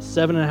 Stop.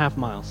 7.5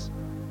 miles.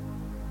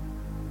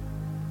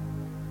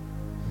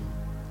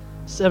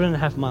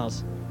 7.5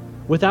 miles.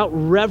 Without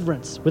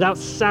reverence, without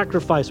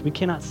sacrifice, we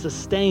cannot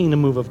sustain a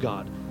move of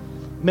God.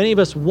 Many of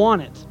us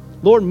want it.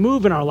 Lord,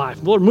 move in our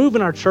life. Lord, move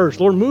in our church.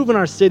 Lord, move in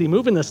our city.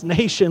 Move in this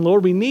nation.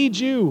 Lord, we need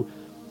you.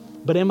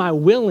 But am I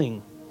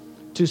willing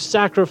to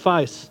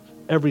sacrifice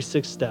every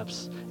 6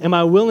 steps? Am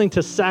I willing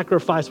to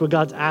sacrifice what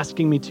God's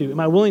asking me to? Am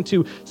I willing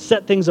to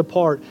set things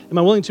apart? Am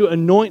I willing to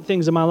anoint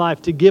things in my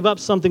life, to give up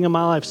something in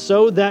my life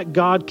so that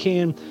God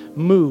can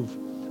move?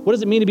 What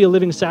does it mean to be a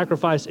living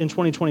sacrifice in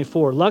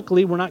 2024?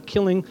 Luckily, we're not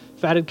killing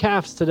fatted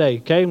calves today,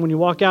 okay? When you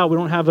walk out, we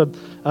don't have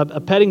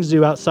a petting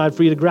zoo outside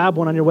for you to grab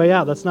one on your way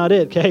out. That's not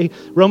it, okay?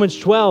 Romans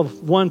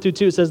 12, 1 through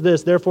 2 says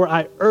this: Therefore,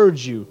 I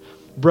urge you,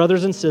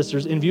 brothers and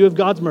sisters, in view of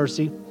God's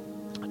mercy,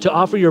 to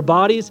offer your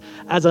bodies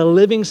as a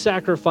living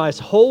sacrifice,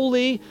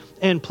 holy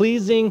and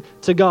pleasing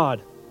to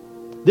God.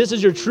 This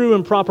is your true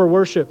and proper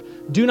worship.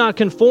 Do not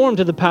conform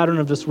to the pattern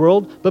of this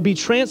world, but be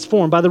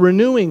transformed by the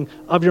renewing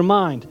of your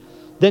mind.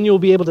 Then you'll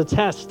be able to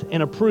test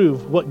and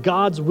approve what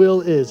God's will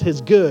is, his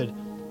good,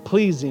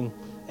 pleasing,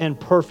 and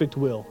perfect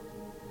will.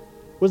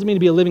 What does it mean to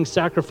be a living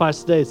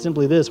sacrifice today? It's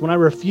simply this: when I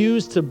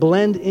refuse to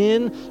blend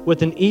in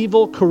with an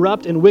evil,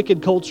 corrupt, and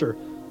wicked culture,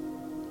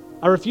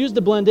 I refuse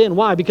to blend in.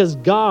 Why? Because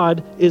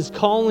God is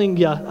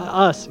calling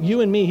us,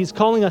 you and me, he's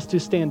calling us to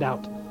stand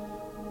out,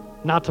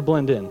 not to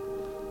blend in.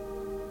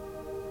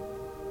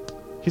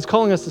 He's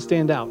calling us to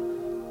stand out.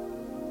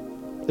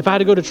 If I had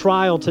to go to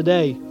trial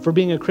today for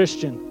being a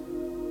Christian,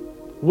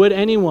 would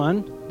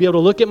anyone be able to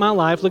look at my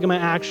life, look at my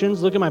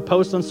actions, look at my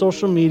posts on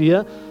social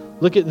media,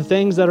 look at the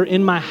things that are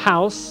in my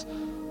house,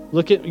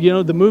 look at,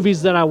 the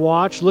movies that I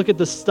watch, look at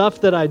the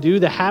stuff that I do,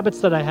 the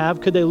habits that I have?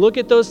 Could they look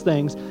at those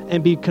things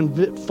and be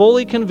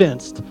fully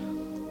convinced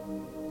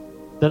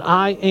that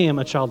I am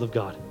a child of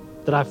God,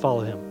 that I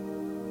follow him?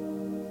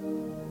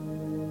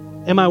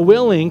 Am I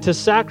willing to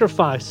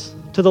sacrifice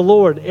to the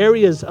Lord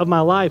areas of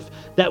my life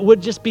that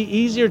would just be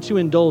easier to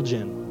indulge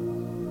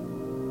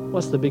in?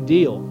 What's the big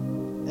deal?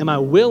 Am I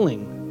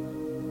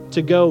willing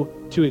to go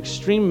to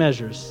extreme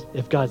measures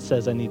if God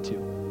says I need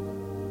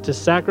to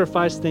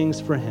sacrifice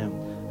things for him?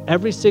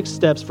 Every 6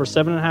 steps for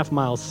 7.5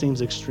 miles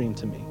seems extreme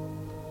to me.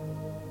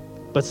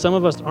 But some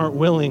of us aren't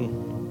willing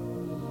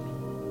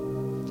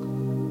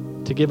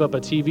to give up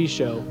a TV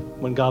show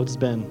when God's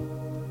been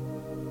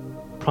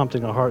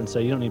prompting our heart and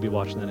say, you don't need to be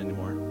watching that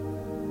anymore.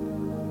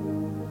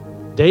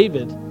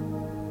 David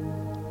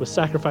was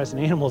sacrificing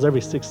animals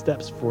every 6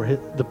 steps for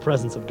the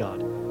presence of God.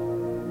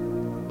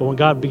 But when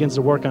God begins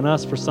to work on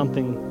us for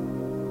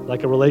something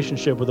like a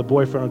relationship with a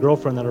boyfriend or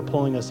girlfriend that are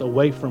pulling us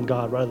away from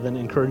God rather than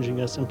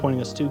encouraging us and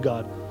pointing us to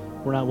God,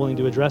 we're not willing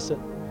to address it.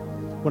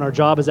 When our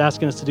job is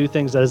asking us to do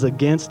things that is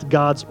against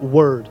God's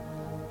word,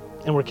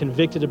 and we're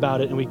convicted about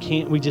it, and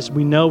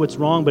we know it's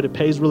wrong, but it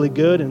pays really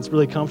good and it's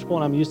really comfortable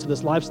and I'm used to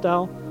this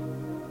lifestyle,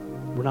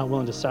 we're not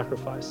willing to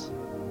sacrifice.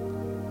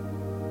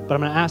 But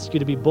I'm going to ask you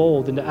to be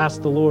bold and to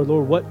ask the Lord,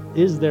 what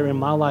is there in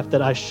my life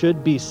that I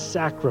should be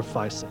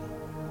sacrificing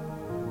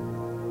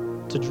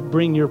to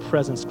bring your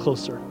presence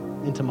closer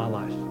into my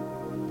life?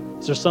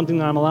 Is there something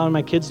that I'm allowing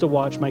my kids to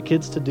watch, my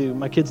kids to do,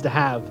 my kids to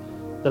have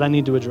that I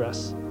need to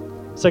address?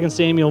 2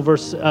 Samuel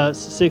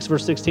 6,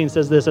 verse 16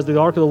 says this: as the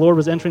ark of the Lord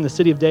was entering the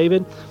city of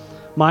David,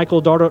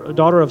 Michal,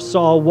 daughter of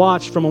Saul,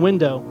 watched from a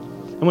window.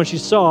 And when she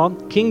saw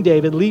King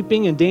David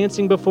leaping and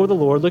dancing before the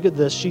Lord, look at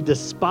this, she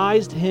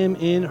despised him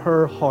in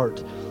her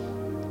heart.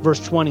 Verse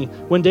 20,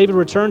 when David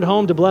returned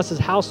home to bless his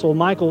household,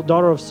 Michal,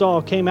 daughter of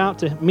Saul, came out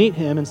to meet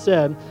him and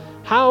said,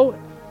 how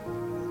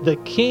the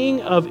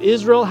king of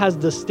Israel has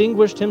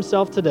distinguished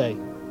himself today,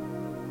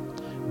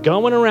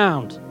 going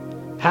around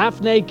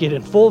half naked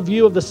in full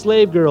view of the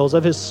slave girls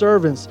of his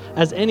servants,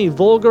 as any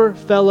vulgar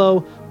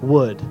fellow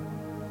would.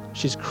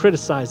 She's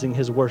criticizing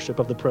his worship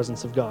of the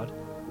presence of God.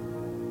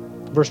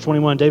 Verse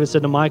 21, David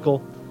said to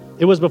Michal,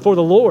 it was before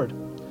the Lord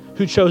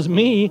who chose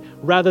me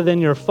rather than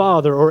your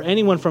father or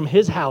anyone from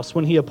his house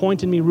when he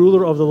appointed me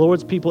ruler over the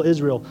Lord's people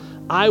Israel.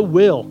 I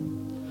will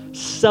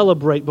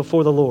celebrate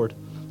before the Lord.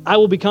 I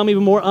will become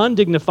even more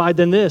undignified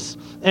than this,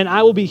 and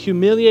I will be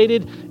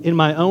humiliated in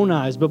my own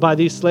eyes. But by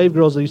these slave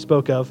girls that you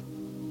spoke of,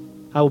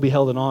 I will be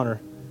held in honor.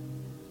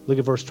 Look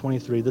at verse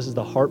 23. This is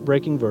the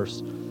heartbreaking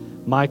verse.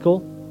 Michal,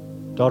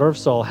 daughter of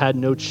Saul, had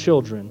no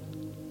children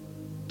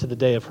to the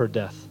day of her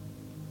death.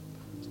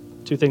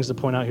 2 things to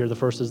point out here. The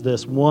first is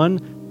this.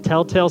 One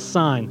telltale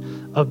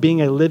sign of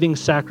being a living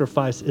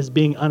sacrifice is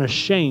being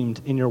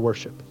unashamed in your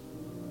worship.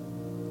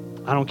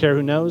 I don't care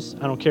who knows.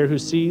 I don't care who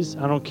sees.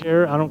 I don't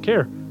care. I don't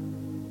care.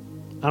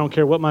 I don't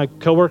care what my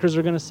coworkers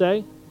are going to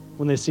say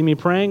when they see me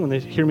praying, when they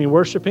hear me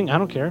worshiping. I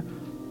don't care.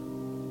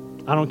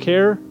 I don't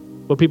care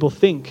what people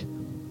think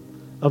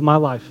of my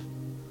life.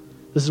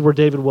 This is where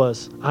David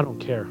was. I don't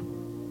care.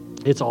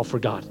 It's all for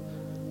God.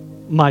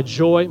 My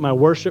joy, my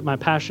worship, my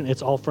passion,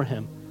 it's all for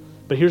him.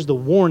 But here's the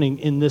warning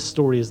in this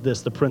story is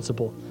this, the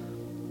principle.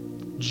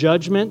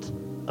 Judgment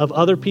of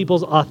other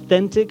people's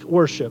authentic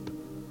worship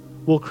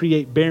will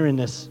create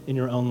barrenness in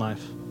your own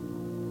life.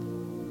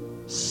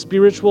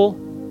 Spiritual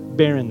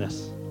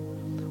barrenness.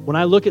 When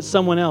I look at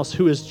someone else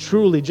who is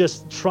truly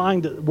just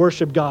trying to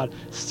worship God,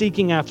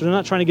 seeking after, they're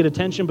not trying to get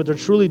attention, but they're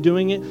truly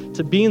doing it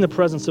to be in the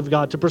presence of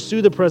God, to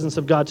pursue the presence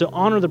of God, to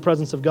honor the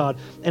presence of God,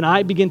 and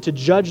I begin to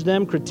judge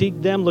them, critique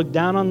them, look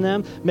down on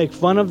them, make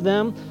fun of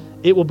them,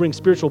 it will bring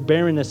spiritual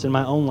barrenness in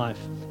my own life.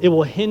 It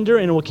will hinder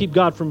and it will keep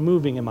God from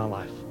moving in my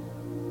life.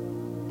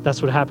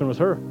 That's what happened with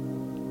her.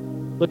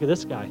 Look at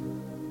this guy.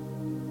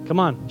 Come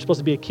on, you're supposed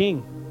to be a king.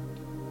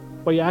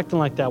 Why are you acting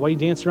like that? Why are you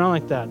dancing around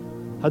like that?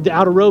 The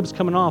outer robe's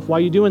coming off. Why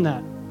are you doing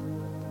that?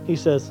 He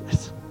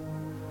says,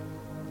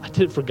 I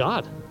did it for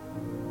God,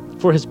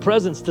 for his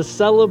presence, to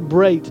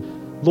celebrate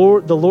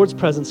the Lord's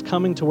presence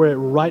coming to where it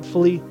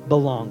rightfully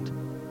belonged.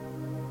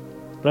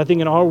 But I think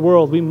in our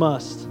world, we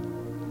must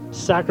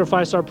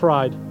sacrifice our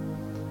pride,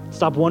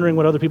 stop wondering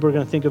what other people are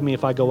going to think of me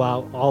if I go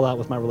all out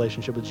with my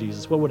relationship with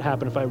Jesus. What would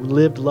happen if I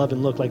lived, loved,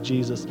 and looked like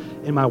Jesus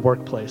in my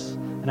workplace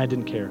and I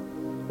didn't care?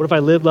 What if I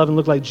lived, loved, and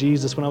looked like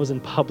Jesus when I was in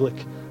public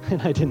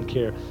and I didn't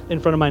care, in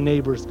front of my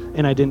neighbors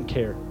and I didn't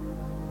care?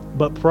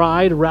 But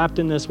pride wrapped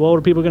in this, what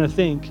are people going to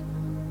think,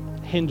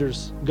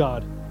 hinders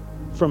God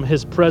from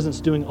his presence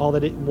doing all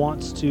that it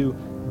wants to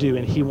do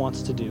and he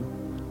wants to do.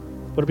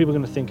 What are people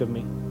going to think of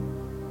me?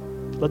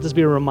 Let this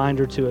be a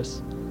reminder to us.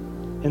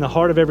 In the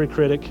heart of every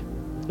critic,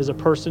 is a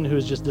person who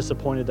is just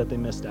disappointed that they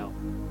missed out.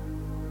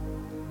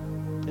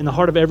 In the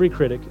heart of every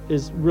critic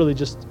is really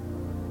just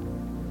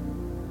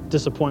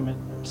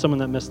disappointment, someone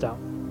that missed out.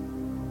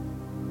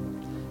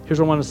 Here's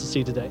what I want us to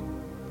see today.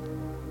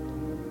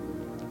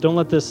 Don't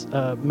let this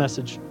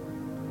message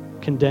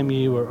condemn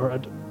you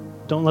or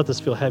don't let this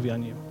feel heavy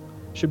on you.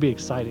 It should be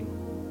exciting.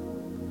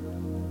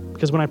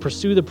 Because when I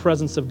pursue the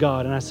presence of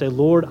God and I say,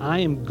 Lord, I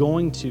am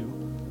going to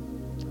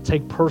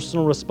take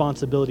personal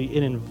responsibility,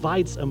 it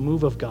invites a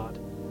move of God.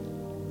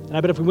 And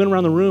I bet if we went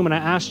around the room and I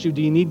asked you,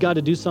 do you need God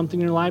to do something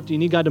in your life? Do you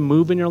need God to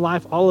move in your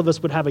life? All of us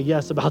would have a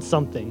yes about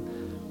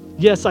something.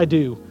 Yes, I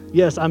do.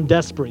 Yes, I'm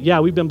desperate. Yeah,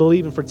 we've been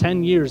believing for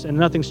 10 years and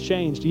nothing's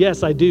changed.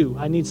 Yes, I do.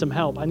 I need some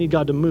help. I need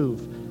God to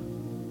move.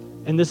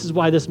 And this is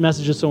why this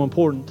message is so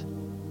important.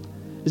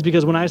 Is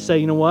because when I say,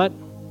 you know what?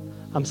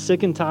 I'm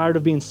sick and tired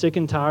of being sick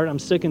and tired. I'm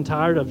sick and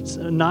tired of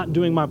not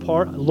doing my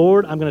part.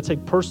 Lord, I'm going to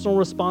take personal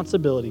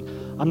responsibility.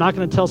 I'm not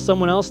going to tell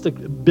someone else to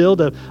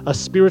build a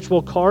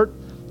spiritual cart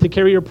to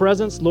carry your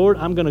presence. Lord,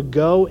 I'm going to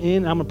go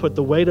in. I'm going to put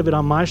the weight of it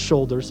on my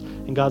shoulders.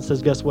 And God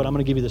says, guess what? I'm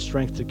going to give you the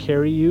strength to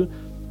carry you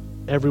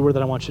everywhere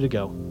that I want you to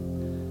go.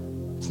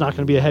 It's not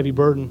going to be a heavy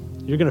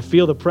burden. You're going to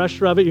feel the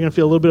pressure of it. You're going to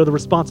feel a little bit of the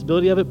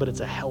responsibility of it, but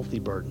it's a healthy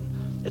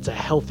burden. It's a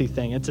healthy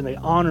thing. It's an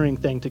honoring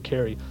thing to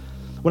carry.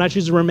 When I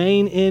choose to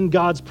remain in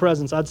God's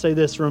presence, I'd say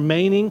this,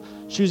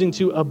 choosing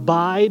to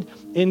abide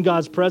in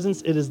God's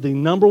presence, it is the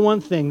number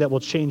one thing that will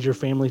change your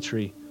family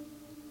tree.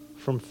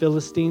 From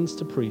Philistines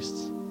to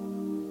priests.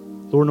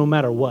 Lord, no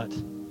matter what,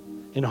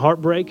 in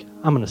heartbreak,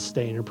 I'm going to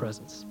stay in your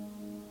presence.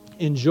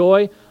 In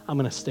joy, I'm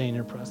going to stay in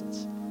your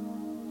presence.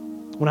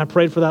 When I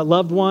prayed for that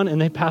loved one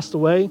and they passed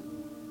away,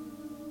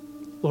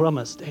 Lord, I'm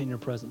going to stay in your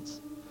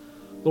presence.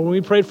 Lord, when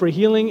we prayed for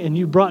healing and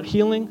you brought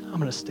healing, I'm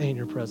going to stay in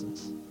your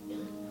presence.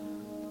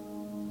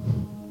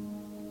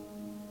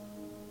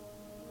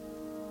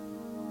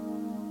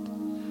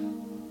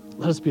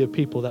 Let us be a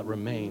people that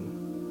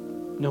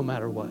remain no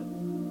matter what.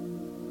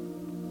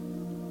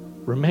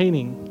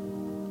 Remaining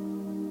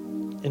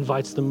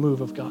invites the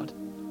move of God.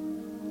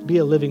 Be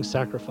a living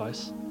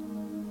sacrifice.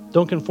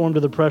 Don't conform to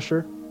the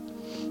pressure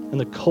and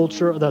the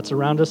culture that's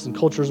around us and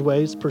culture's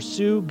ways.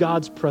 Pursue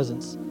God's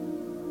presence,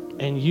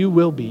 and you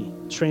will be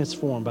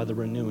transformed by the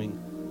renewing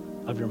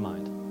of your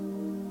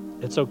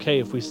mind. It's okay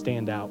if we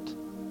stand out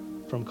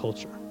from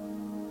culture.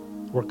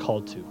 We're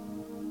called to.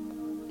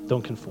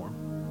 Don't conform.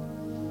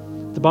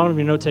 At the bottom of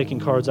your note-taking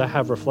cards, I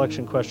have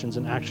reflection questions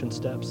and action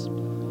steps.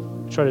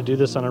 I try to do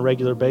this on a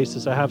regular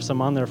basis. I have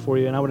some on there for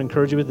you, and I would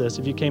encourage you with this.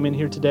 If you came in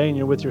here today and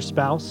you're with your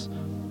spouse,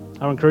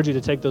 I would encourage you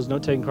to take those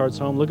note-taking cards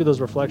home, look at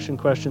those reflection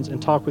questions,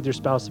 and talk with your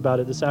spouse about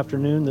it this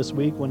afternoon, this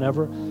week,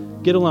 whenever.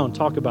 Get alone,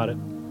 talk about it.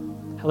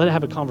 Let it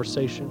have a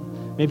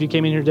conversation. Maybe if you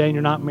came in here today and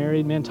you're not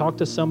married, man, talk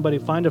to somebody.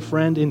 Find a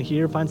friend in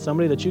here. Find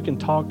somebody that you can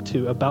talk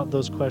to about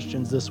those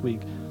questions this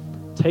week.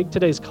 Take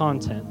today's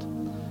content,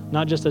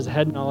 not just as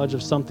head knowledge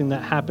of something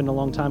that happened a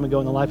long time ago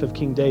in the life of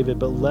King David,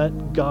 but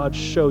let God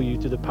show you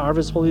through the power of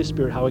his Holy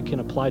Spirit how it can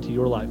apply to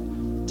your life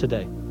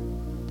today.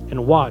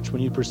 And watch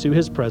when you pursue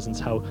his presence,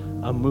 how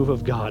a move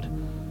of God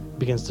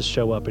begins to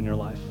show up in your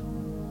life.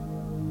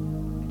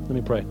 Let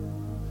me pray.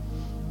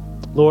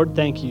 Lord,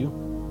 thank you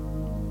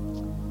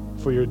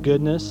for your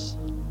goodness.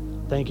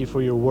 Thank you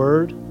for your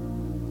word.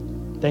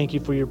 Thank you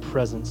for your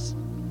presence.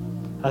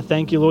 I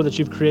thank you, Lord, that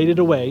you've created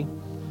a way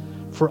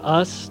for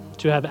us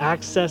to have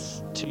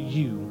access to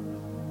you,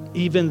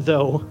 even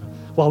though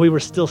while we were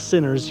still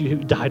sinners, you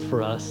died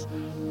for us.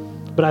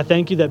 But I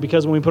thank you that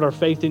because when we put our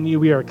faith in you,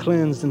 we are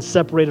cleansed and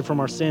separated from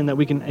our sin, that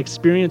we can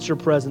experience your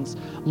presence.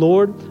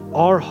 Lord,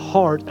 our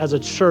heart as a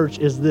church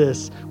is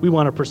this. We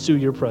want to pursue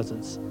your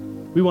presence.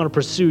 We want to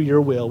pursue your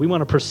will. We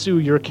want to pursue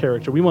your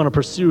character. We want to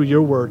pursue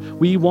your word.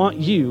 We want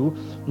you,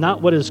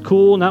 not what is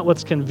cool, not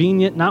what's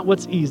convenient, not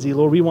what's easy,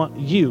 Lord. We want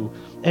you.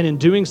 And in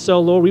doing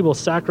so, Lord, we will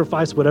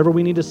sacrifice whatever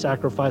we need to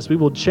sacrifice. We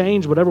will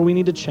change whatever we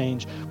need to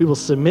change. We will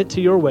submit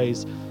to your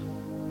ways.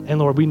 And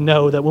Lord, we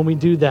know that when we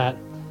do that,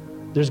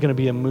 there's going to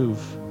be a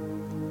move.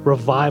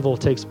 Revival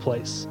takes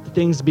place.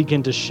 Things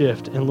begin to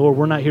shift. And Lord,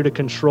 we're not here to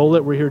control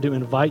it. We're here to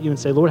invite you and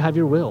say, Lord, have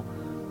your will.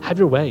 Have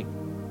your way.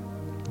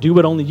 Do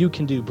what only you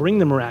can do. Bring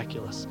the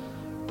miraculous.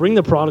 Bring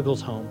the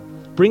prodigals home.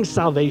 Bring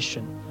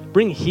salvation.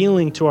 Bring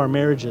healing to our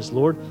marriages,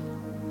 Lord.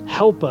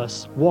 Help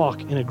us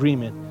walk in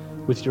agreement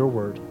with your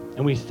word.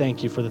 And we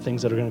thank you for the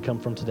things that are going to come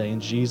from today.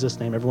 In Jesus'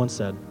 name, everyone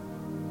said,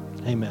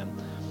 amen.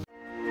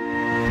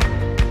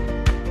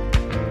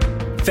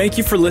 Thank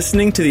you for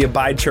listening to the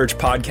Abide Church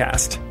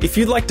podcast. If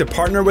you'd like to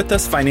partner with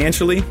us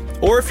financially,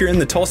 or if you're in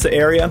the Tulsa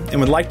area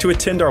and would like to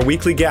attend our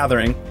weekly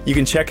gathering, you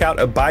can check out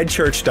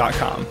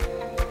abidechurch.com.